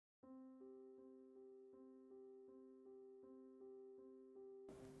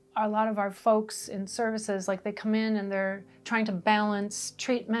A lot of our folks in services, like they come in and they're trying to balance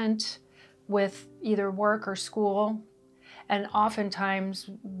treatment with either work or school, and oftentimes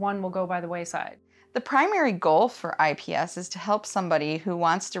one will go by the wayside. The primary goal for IPS is to help somebody who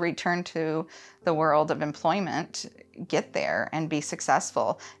wants to return to the world of employment get there and be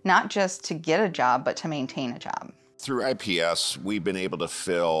successful, not just to get a job, but to maintain a job. Through IPS, we've been able to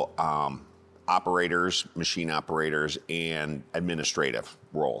fill operators, machine operators, and administrative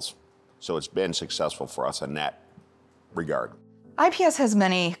roles. So it's been successful for us in that regard. IPS has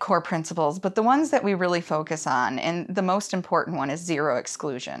many core principles, but the ones that we really focus on, and the most important one, is zero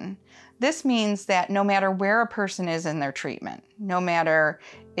exclusion. This means that no matter where a person is in their treatment, no matter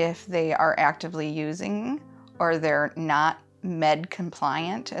if they are actively using or they're not med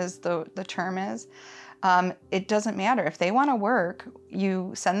compliant, as the term is, it doesn't matter. If they want to work,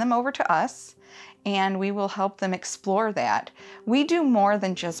 you send them over to us and we will help them explore that. We do more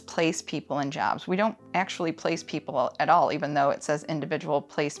than just place people in jobs. We don't actually place people at all, even though it says individual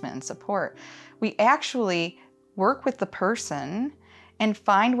placement and support. We actually work with the person and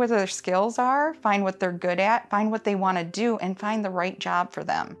find where their skills are, find what they're good at, find what they want to do, and find the right job for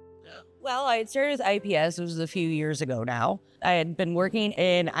them. Well, I had started with IPS, it was a few years ago now. I had been working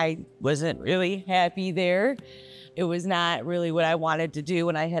and I wasn't really happy there. It was not really what I wanted to do,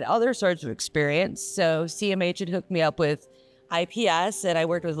 and I had other sorts of experience. So CMH had hooked me up with IPS, and I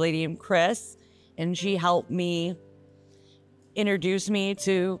worked with a lady named Chris, and she helped me introduce me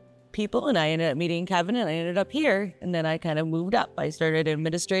to people, and I ended up meeting Kevin, and I ended up here, and then I kind of moved up. I started an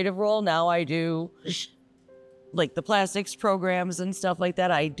administrative role. Now I do like the plastics programs and stuff like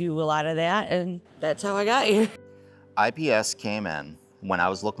that. I do a lot of that, and that's how I got here. IPS came in when I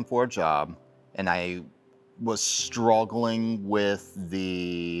was looking for a job, and I was struggling with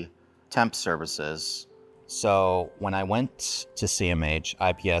the temp services. So when I went to CMH,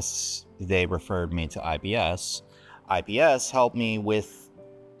 IPS, they referred me to IPS. IPS helped me with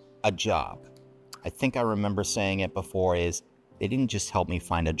a job. I think I remember saying it before, is they didn't just help me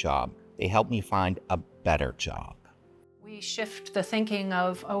find a job, they helped me find a better job. We shift the thinking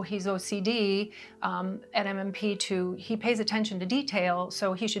of, oh, he's OCD at MMP to he pays attention to detail,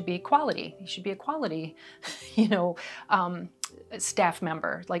 so he should be quality. He should be a quality, staff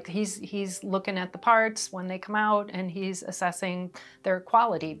member. Like he's looking at the parts when they come out, and he's assessing their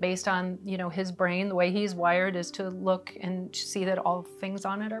quality based on his brain. The way he's wired is to look and see that all things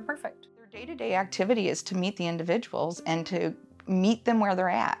on it are perfect. Their day-to-day activity is to meet the individuals and to meet them where they're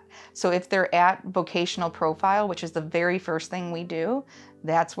at. So if they're at vocational profile, which is the very first thing we do,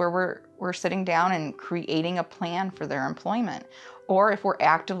 that's where we're sitting down and creating a plan for their employment. Or if we're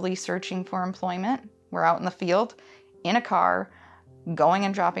actively searching for employment, we're out in the field, in a car, going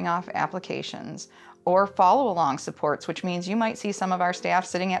and dropping off applications. Or follow-along supports, which means you might see some of our staff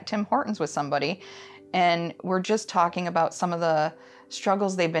sitting at Tim Hortons with somebody, and we're just talking about some of the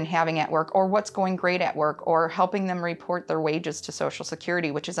struggles they've been having at work, or what's going great at work, or helping them report their wages to Social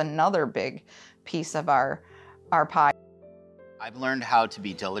Security, which is another big piece of our pie. I've learned how to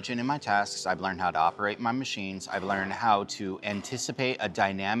be diligent in my tasks. I've learned how to operate my machines. I've learned how to anticipate a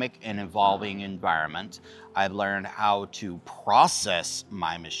dynamic and evolving environment. I've learned how to process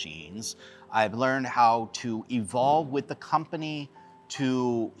my machines. I've learned how to evolve with the company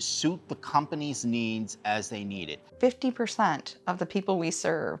to suit the company's needs as they need it. 50% of the people we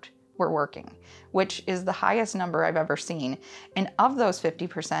served were working, which is the highest number I've ever seen. And of those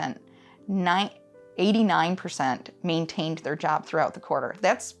 50%, 89% maintained their job throughout the quarter.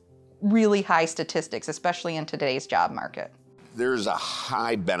 That's really high statistics, especially in today's job market. There's a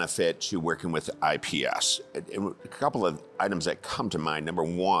high benefit to working with IPS. A couple of items that come to mind. Number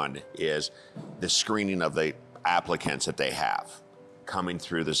one is the screening of the applicants that they have coming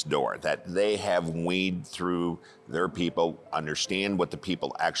through this door, that they have weeded through their people, understand what the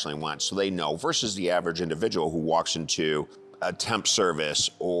people actually want, so they know, versus the average individual who walks into a temp service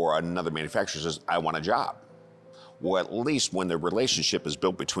or another manufacturer says, I want a job. Well, at least when the relationship is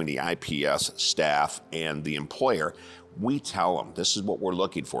built between the IPS staff and the employer, we tell them, this is what we're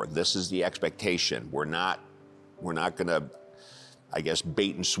looking for. This is the expectation. We're not gonna, I guess,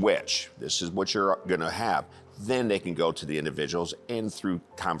 bait and switch. This is what you're gonna have. Then they can go to the individuals, and through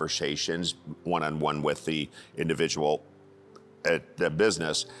conversations, one-on-one with the individual at the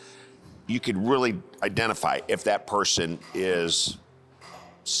business, you can really identify if that person is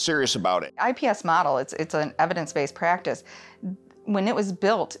serious about it. IPS model, it's an evidence-based practice. When it was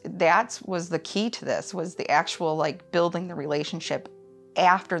built, that was the key to this, was the actual building the relationship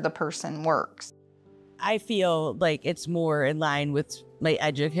after the person works. I feel like it's more in line with my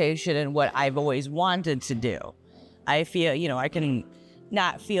education and what I've always wanted to do. I feel, I can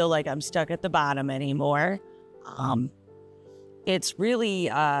not feel like I'm stuck at the bottom anymore. It's really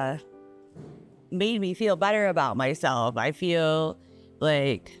made me feel better about myself. I feel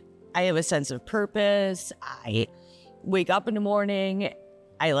like I have a sense of purpose. I wake up in the morning.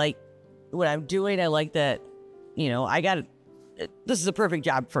 I like what I'm doing. I like that, you know, this is a perfect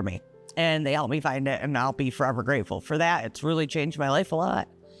job for me. And they helped me find it, and I'll be forever grateful for that. It's really changed my life a lot.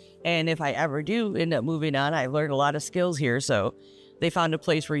 And if I ever do end up moving on, I've learned a lot of skills here. So they found a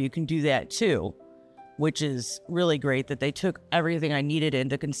place where you can do that too, which is really great that they took everything I needed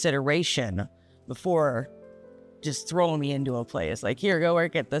into consideration before just throwing me into a place. Like, here, go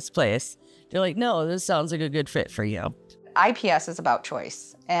work at this place. They're like, no, this sounds like a good fit for you. IPS is about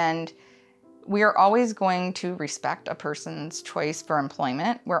choice, and we are always going to respect a person's choice for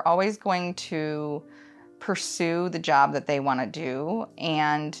employment. We're always going to pursue the job that they want to do,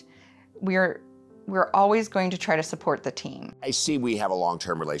 and we're always going to try to support the team. I see we have a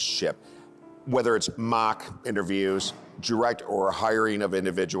long-term relationship, whether it's mock interviews, direct or hiring of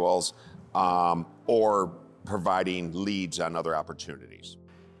individuals, or providing leads on other opportunities.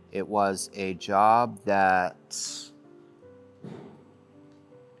 It was a job that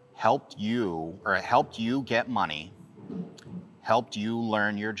helped you get money, helped you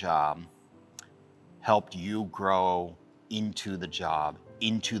learn your job, helped you grow into the job,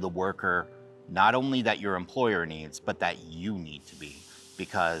 into the worker, not only that your employer needs, but that you need to be,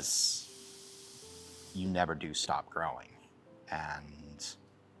 because you never do stop growing. And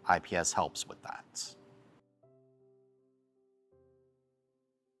IPS helps with that.